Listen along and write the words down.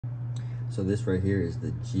So this right here is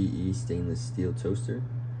the GE stainless steel toaster.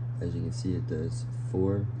 As you can see, it does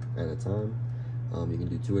 4 at a time. You can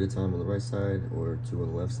do 2 at a time on the right side or 2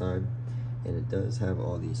 on the left side. And it does have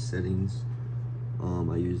all these settings.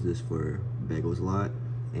 I use this for bagels a lot,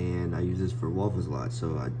 and I use this for waffles a lot.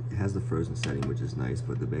 So it has the frozen setting, which is nice,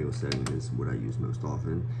 but the bagel setting is what I use most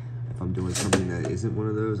often. If I'm doing something that isn't one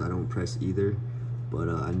of those, I don't press either. But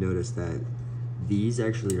I noticed that these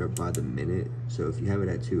actually are by the minute. So if you have it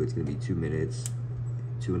at 2, it's gonna be 2 minutes,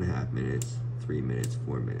 2.5 minutes, 3 minutes,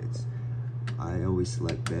 4 minutes. I always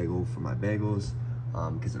select bagel for my bagels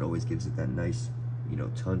because it always gives it that nice, you know,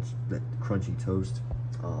 that crunchy toast.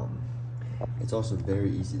 It's also very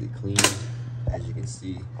easy to clean. As you can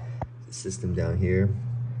see, the system down here,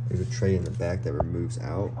 there's a tray in the back that removes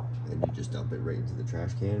out, and you just dump it right into the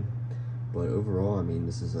trash can. But overall, I mean,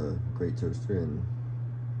 this is a great toaster and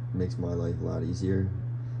makes my life a lot easier.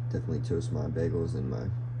 Definitely toast my bagels and my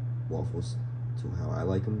waffles to how I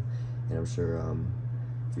like them, and I'm sure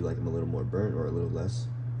if you like them a little more burnt or a little less,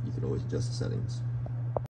 you can always adjust the settings.